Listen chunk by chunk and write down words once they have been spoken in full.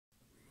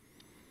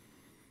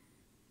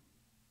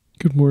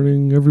Good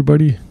morning,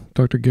 everybody.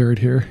 Dr. Garrett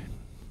here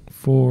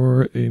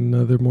for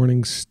another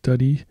morning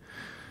study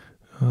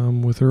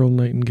with Earl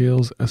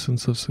Nightingale's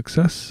Essence of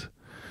Success.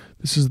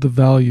 This is the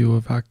value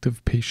of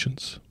active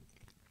patience.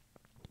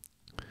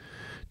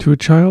 To a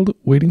child,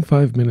 waiting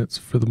 5 minutes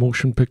for the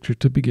motion picture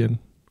to begin,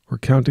 or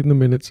counting the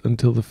minutes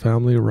until the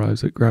family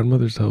arrives at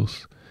grandmother's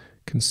house,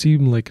 can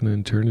seem like an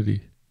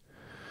eternity.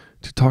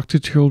 To talk to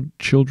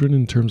children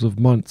in terms of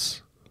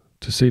months,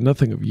 to say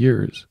nothing of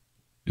years,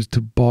 is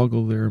to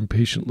boggle their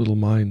impatient little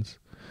minds.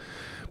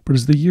 But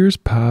as the years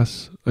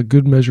pass, a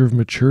good measure of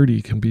maturity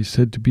can be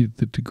said to be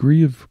the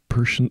degree of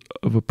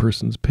a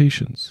person's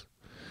patience.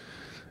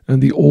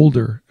 And the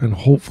older and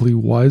hopefully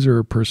wiser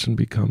a person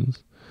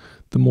becomes,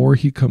 the more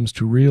he comes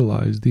to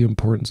realize the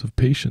importance of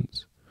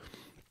patience.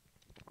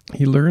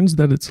 He learns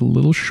that it's a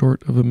little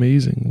short of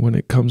amazing when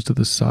it comes to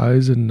the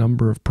size and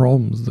number of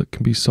problems that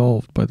can be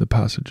solved by the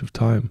passage of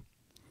time.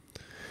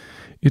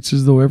 It's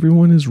as though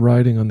everyone is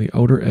riding on the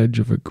outer edge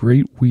of a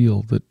great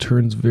wheel that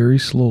turns very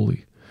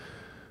slowly,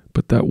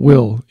 but that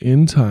will,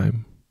 in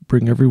time,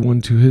 bring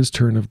everyone to his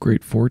turn of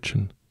great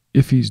fortune,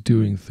 if he's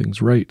doing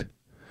things right.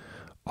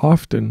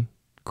 Often,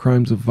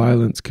 crimes of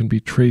violence can be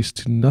traced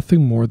to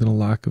nothing more than a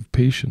lack of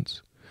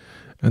patience,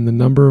 and the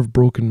number of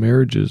broken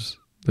marriages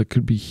that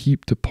could be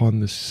heaped upon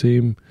the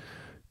same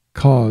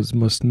cause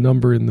must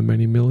number in the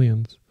many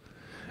millions.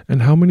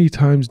 And how many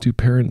times do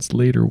parents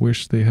later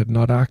wish they had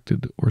not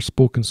acted or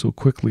spoken so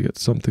quickly at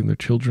something their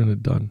children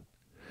had done?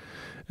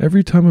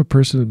 Every time a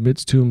person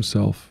admits to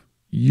himself,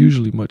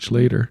 usually much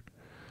later,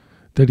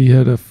 that he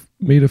had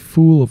made a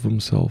fool of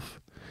himself,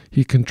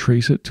 he can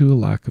trace it to a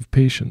lack of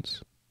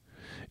patience.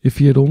 If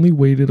he had only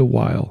waited a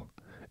while,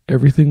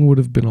 everything would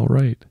have been all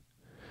right.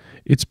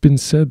 It's been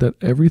said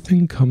that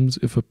everything comes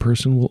if a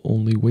person will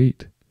only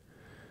wait.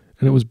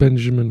 And it was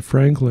Benjamin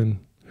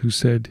Franklin who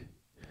said,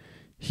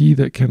 "He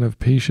that can have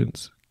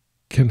patience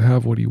can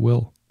have what he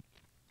will."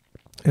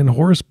 And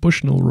Horace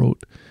Bushnell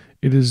wrote,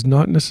 "It is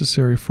not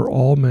necessary for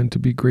all men to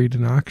be great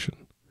in action.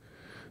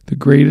 The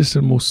greatest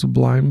and most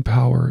sublime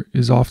power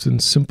is often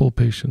simple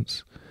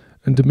patience."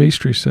 And de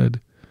Maistre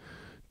said,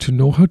 "To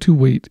know how to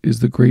wait is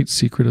the great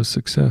secret of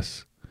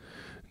success."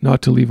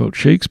 Not to leave out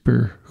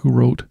Shakespeare, who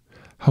wrote,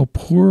 "How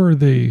poor are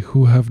they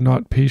who have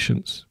not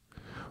patience?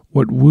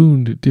 What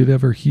wound did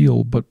ever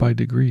heal but by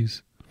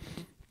degrees?"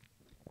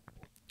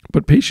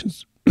 But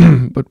patience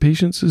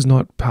is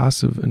not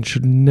passive and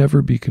should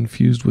never be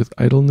confused with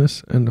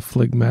idleness and a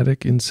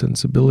phlegmatic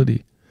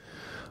insensibility.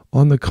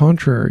 On the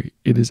contrary,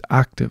 it is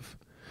active.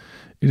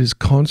 It is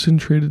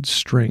concentrated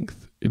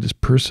strength. It is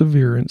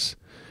perseverance.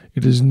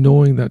 It is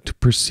knowing that to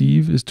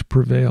perceive is to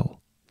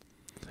prevail.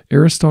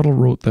 Aristotle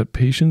wrote that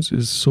patience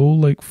is so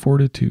like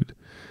fortitude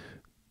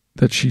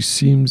that she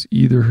seems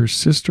either her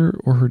sister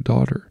or her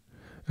daughter.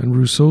 And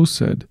Rousseau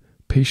said,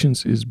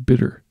 "Patience is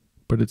bitter,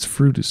 but its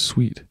fruit is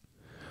sweet."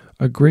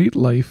 A great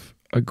life,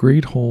 a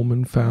great home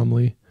and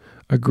family,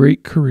 a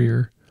great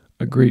career,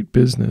 a great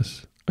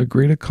business, a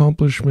great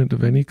accomplishment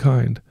of any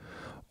kind,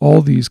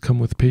 all these come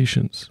with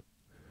patience.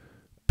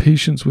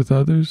 Patience with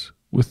others,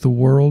 with the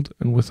world,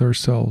 and with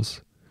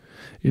ourselves.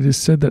 It is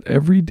said that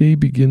every day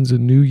begins a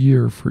new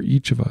year for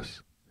each of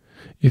us.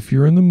 If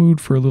you're in the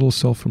mood for a little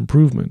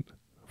self-improvement,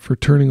 for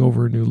turning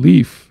over a new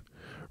leaf,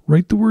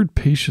 write the word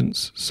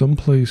patience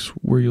someplace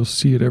where you'll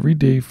see it every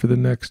day for the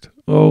next,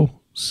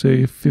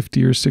 say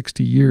 50 or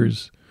 60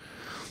 years.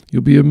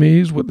 You'll be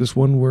amazed what this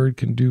one word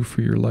can do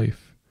for your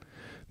life.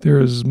 There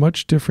is as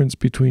much difference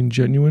between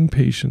genuine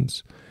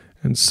patience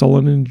and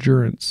sullen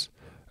endurance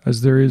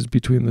as there is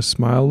between the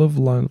smile of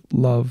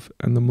love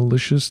and the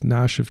malicious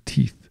gnash of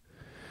teeth.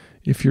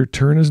 If your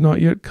turn has not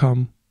yet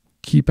come,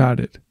 keep at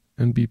it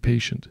and be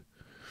patient.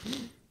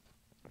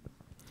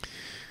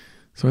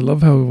 So I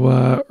love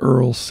how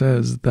Earl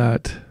says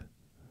that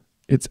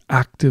it's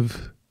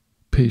active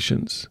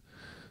patience.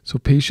 So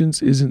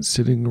patience isn't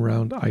sitting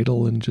around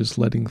idle and just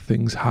letting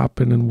things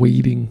happen and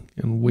waiting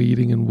and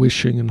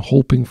wishing and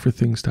hoping for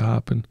things to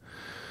happen,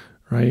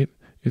 right?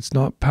 It's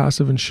not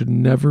passive and should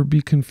never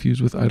be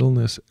confused with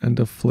idleness and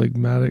a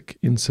phlegmatic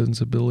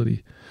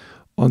insensibility.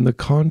 On the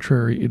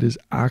contrary, it is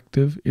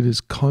active, it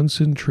is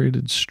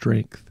concentrated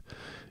strength,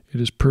 it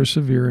is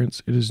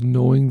perseverance, it is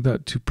knowing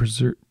that to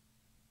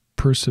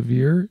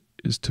persevere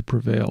is to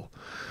prevail.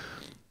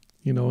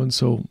 And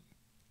so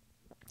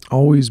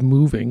always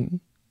moving,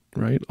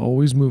 right?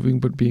 Always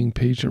moving, but being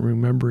patient,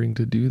 remembering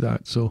to do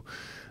that. So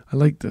I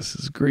like this.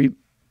 It's a great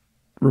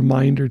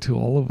reminder to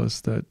all of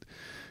us that,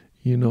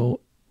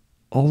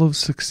 all of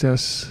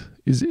success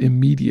is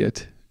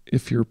immediate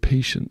if your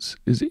patience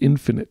is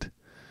infinite,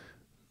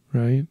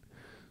 right?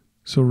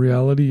 So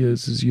reality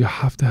is you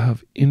have to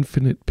have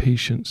infinite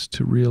patience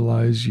to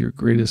realize your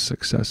greatest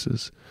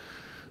successes.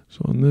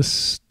 So on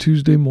this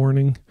Tuesday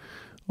morning,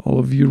 all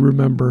of you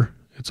remember,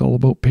 it's all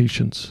about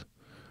patience.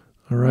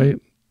 All right?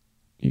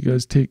 You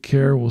guys take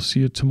care. We'll see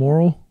you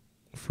tomorrow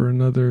for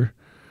another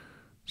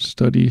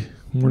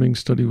morning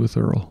study with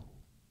Earl.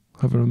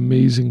 Have an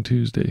amazing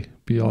Tuesday.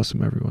 Be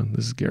awesome, everyone.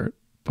 This is Garrett.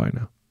 Bye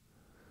now.